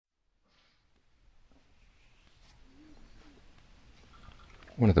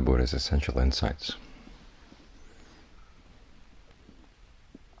One of the Buddha's essential insights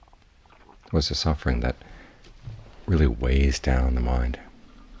was the suffering that really weighs down the mind.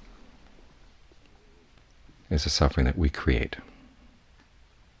 It's the suffering that we create,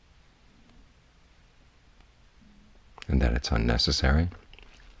 and that it's unnecessary.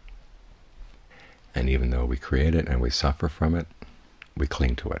 And even though we create it and we suffer from it, we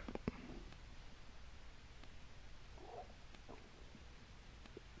cling to it.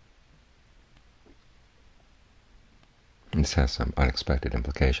 And this has some unexpected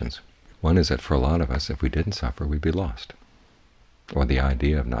implications. One is that for a lot of us, if we didn't suffer, we'd be lost. Or the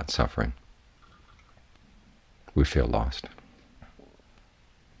idea of not suffering, we feel lost.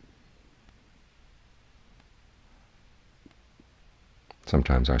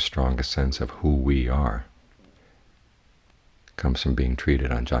 Sometimes our strongest sense of who we are comes from being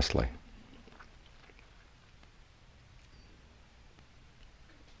treated unjustly.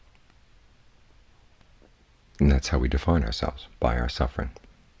 And that's how we define ourselves, by our suffering.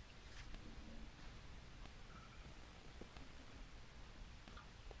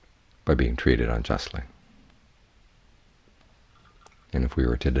 By being treated unjustly. And if we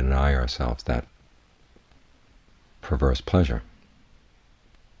were to deny ourselves that perverse pleasure,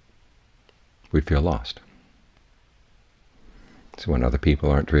 we'd feel lost. So when other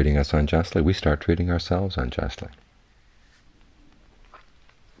people aren't treating us unjustly, we start treating ourselves unjustly.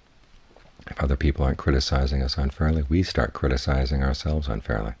 If other people aren't criticizing us unfairly, we start criticizing ourselves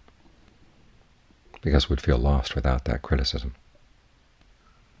unfairly, because we'd feel lost without that criticism.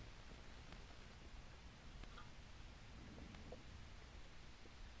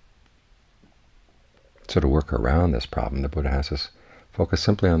 So to work around this problem, the Buddha has us focus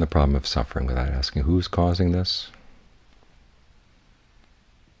simply on the problem of suffering without asking who's causing this,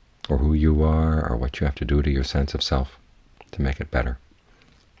 or who you are, or what you have to do to your sense of self to make it better.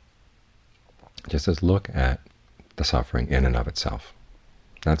 Just as look at the suffering in and of itself.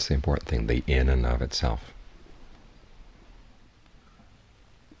 That's the important thing, the in and of itself.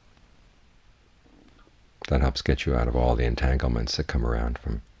 That helps get you out of all the entanglements that come around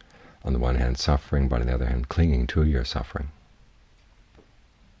from, on the one hand, suffering, but on the other hand, clinging to your suffering.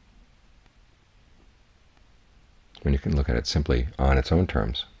 When you can look at it simply on its own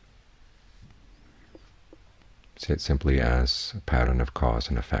terms, see it simply as a pattern of cause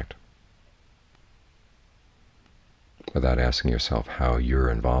and effect, without asking yourself how you're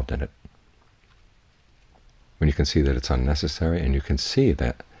involved in it. When you can see that it's unnecessary, and you can see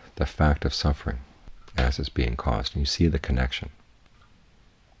that the fact of suffering as it's being caused, and you see the connection,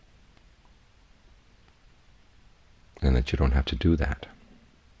 and that you don't have to do that,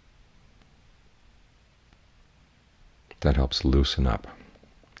 that helps loosen up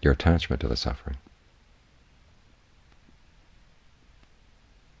your attachment to the suffering.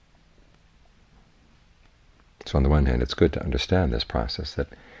 So on the one hand, it's good to understand this process, that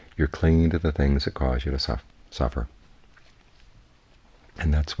you're clinging to the things that cause you to suffer.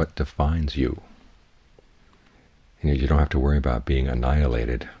 And that's what defines you. You don't have to worry about being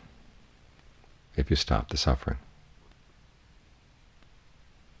annihilated if you stop the suffering.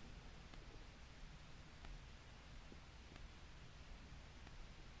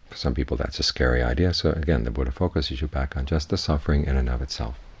 For some people that's a scary idea, so again, the Buddha focuses you back on just the suffering in and of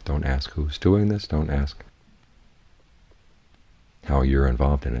itself. Don't ask who's doing this, don't ask how you're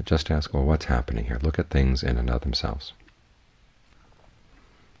involved in it. Just ask, well, what's happening here? Look at things in and of themselves.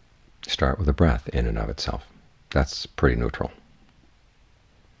 Start with the breath in and of itself. That's pretty neutral.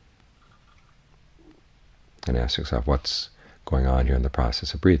 And ask yourself, what's going on here in the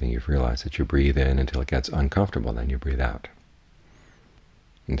process of breathing? You've realized that you breathe in until it gets uncomfortable, then you breathe out.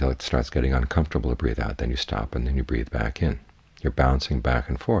 Until it starts getting uncomfortable to breathe out, then you stop and then you breathe back in. You're bouncing back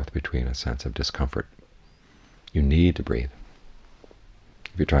and forth between a sense of discomfort. You need to breathe.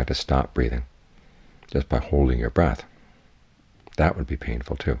 If you try to stop breathing just by holding your breath, that would be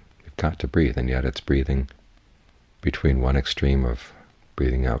painful too. You've got to breathe, and yet it's breathing between one extreme of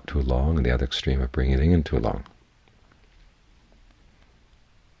breathing out too long and the other extreme of breathing in too long.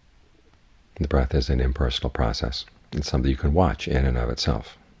 The breath is an impersonal process. It's something you can watch in and of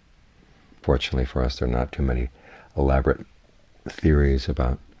itself. Fortunately for us, there are not too many elaborate theories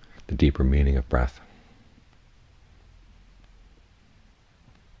about the deeper meaning of breath.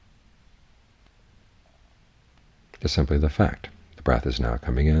 Just simply the fact. The breath is now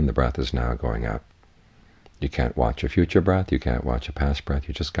coming in, the breath is now going out. You can't watch a future breath, you can't watch a past breath,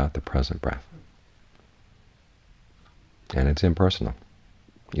 you just got the present breath. And it's impersonal.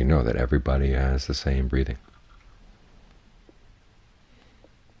 You know that everybody has the same breathing.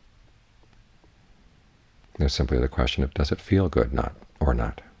 There's simply the question of, does it feel good or or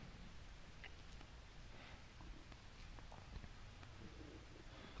not.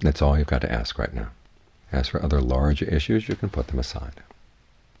 That's all you've got to ask right now. As for other larger issues, you can put them aside.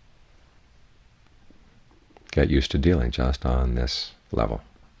 Get used to dealing just on this level,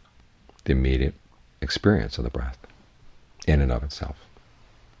 the immediate experience of the breath in and of itself.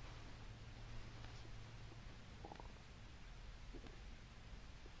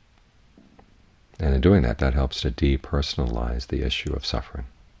 And in doing that, that helps to depersonalize the issue of suffering.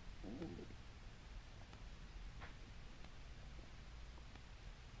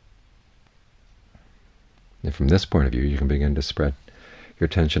 And from this point of view, you can begin to spread your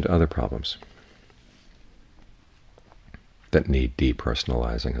attention to other problems that need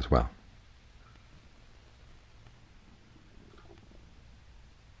depersonalizing as well.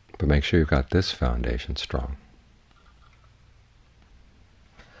 But make sure you've got this foundation strong.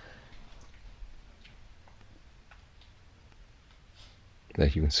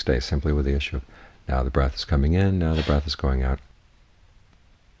 That you can stay simply with the issue of now the breath is coming in, now the breath is going out.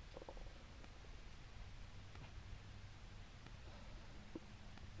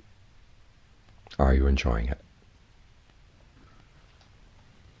 Are you enjoying it?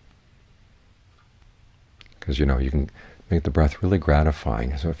 Because you can make the breath really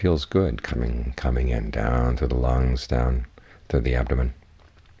gratifying, so it feels good coming in, down through the lungs, down through the abdomen.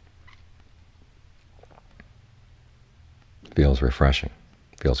 It feels refreshing,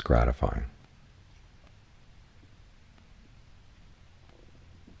 feels gratifying.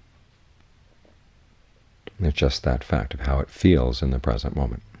 And it's just that fact of how it feels in the present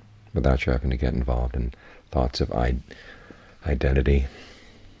moment, without you having to get involved in thoughts of identity,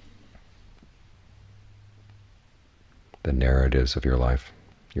 the narratives of your life,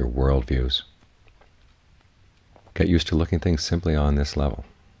 your worldviews. Get used to looking at things simply on this level,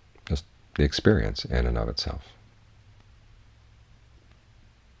 just the experience in and of itself.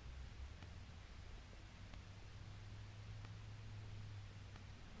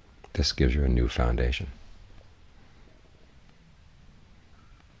 This gives you a new foundation.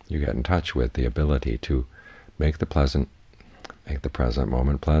 You get in touch with the ability to make the present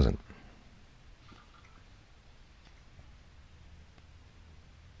moment pleasant.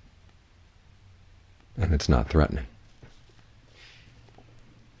 And it's not threatening.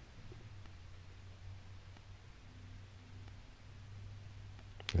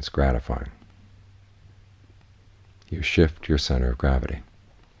 It's gratifying. You shift your center of gravity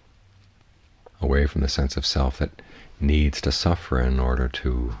away from the sense of self that needs to suffer in order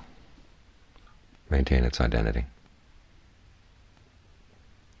to maintain its identity,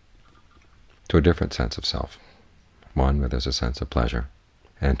 to a different sense of self, one where there's a sense of pleasure,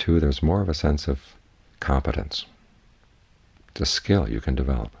 and two, there's more of a sense of competence. It's a skill you can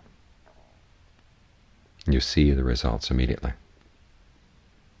develop. You see the results immediately.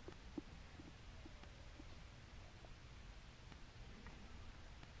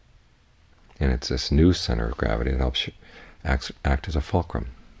 And it's this new center of gravity that helps you act as a fulcrum.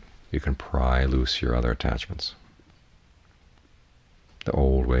 You can pry loose your other attachments, the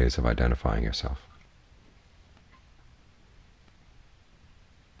old ways of identifying yourself.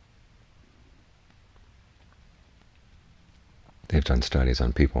 They've done studies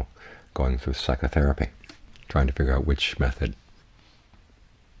on people going through psychotherapy, trying to figure out which method,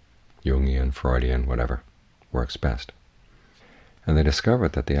 Jungian, Freudian, whatever, works best. And they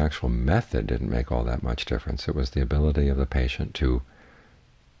discovered that the actual method didn't make all that much difference. It was the ability of the patient to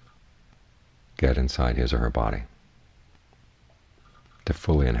get inside his or her body, to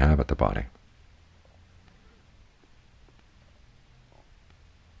fully inhabit the body.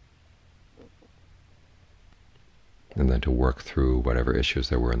 And then to work through whatever issues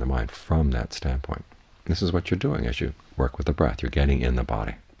there were in the mind from that standpoint. This is what you're doing as you work with the breath. You're getting in the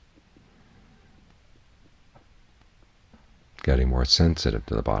body, getting more sensitive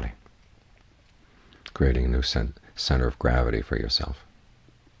to the body, creating a new center of gravity for yourself.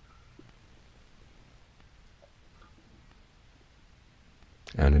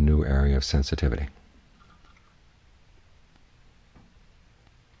 And a new area of sensitivity.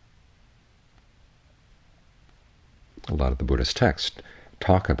 A lot of the Buddhist texts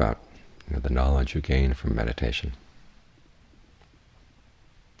talk about the knowledge you gain from meditation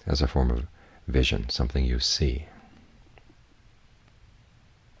as a form of vision, something you see,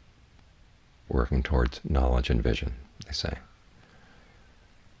 working towards knowledge and vision, they say.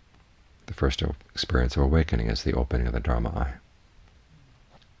 The first experience of awakening is the opening of the Dharma eye.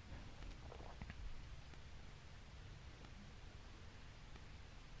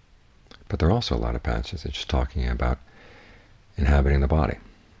 But there are also a lot of passages just talking about inhabiting the body.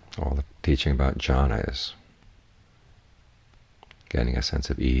 All the teaching about jhana is getting a sense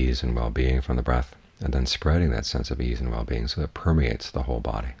of ease and well-being from the breath, and then spreading that sense of ease and well-being so that it permeates the whole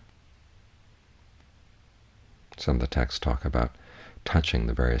body. Some of the texts talk about touching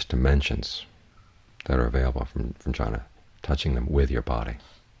the various dimensions that are available from jhana, touching them with your body.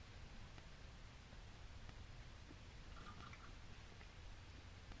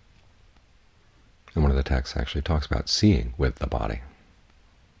 And one of the texts actually talks about seeing with the body.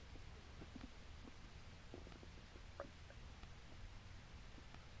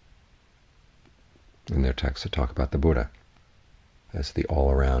 In their texts that talk about the Buddha as the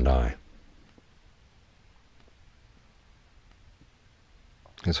all-around eye.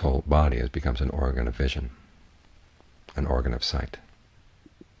 His whole body becomes an organ of vision, an organ of sight.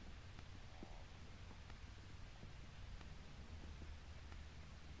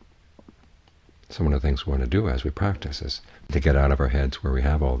 So one of the things we want to do as we practice is to get out of our heads where we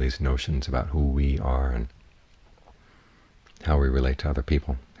have all these notions about who we are and how we relate to other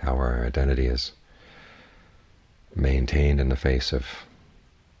people, how our identity is maintained in the face of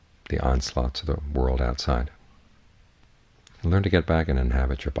the onslaughts of the world outside. And learn to get back and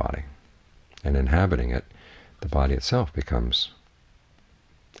inhabit your body. And inhabiting it, the body itself becomes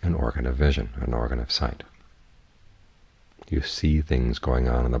an organ of vision, an organ of sight. You see things going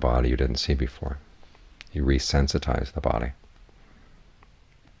on in the body you didn't see before. You resensitize the body.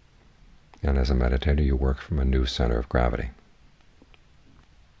 And as a meditator, you work from a new center of gravity.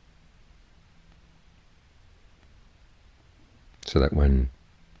 So that when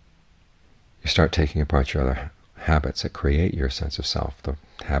you start taking apart your other habits that create your sense of self, the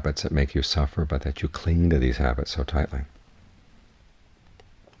habits that make you suffer, but that you cling to these habits so tightly,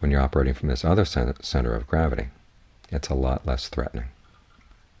 when you're operating from this other center of gravity, it's a lot less threatening.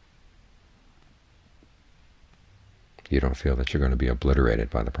 You don't feel that you're going to be obliterated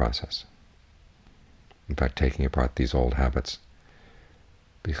by the process. In fact, taking apart these old habits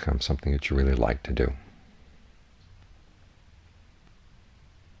becomes something that you really like to do.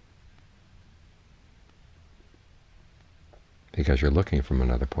 Because you're looking from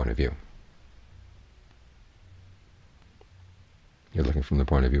another point of view. You're looking from the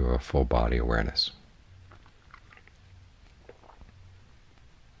point of view of a full body awareness.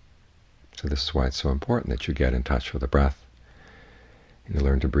 So this is why it's so important that you get in touch with the breath, and you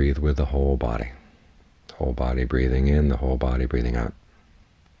learn to breathe with the whole body breathing in, the whole body breathing out.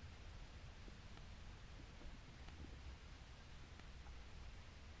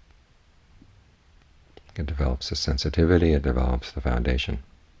 It develops a sensitivity, it develops the foundation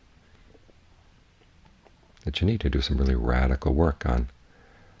that you need to do some really radical work on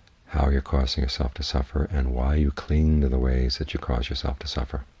how you're causing yourself to suffer and why you cling to the ways that you cause yourself to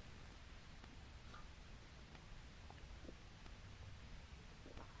suffer.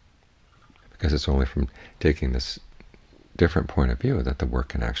 Because it's only from taking this different point of view that the work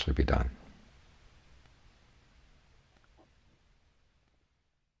can actually be done.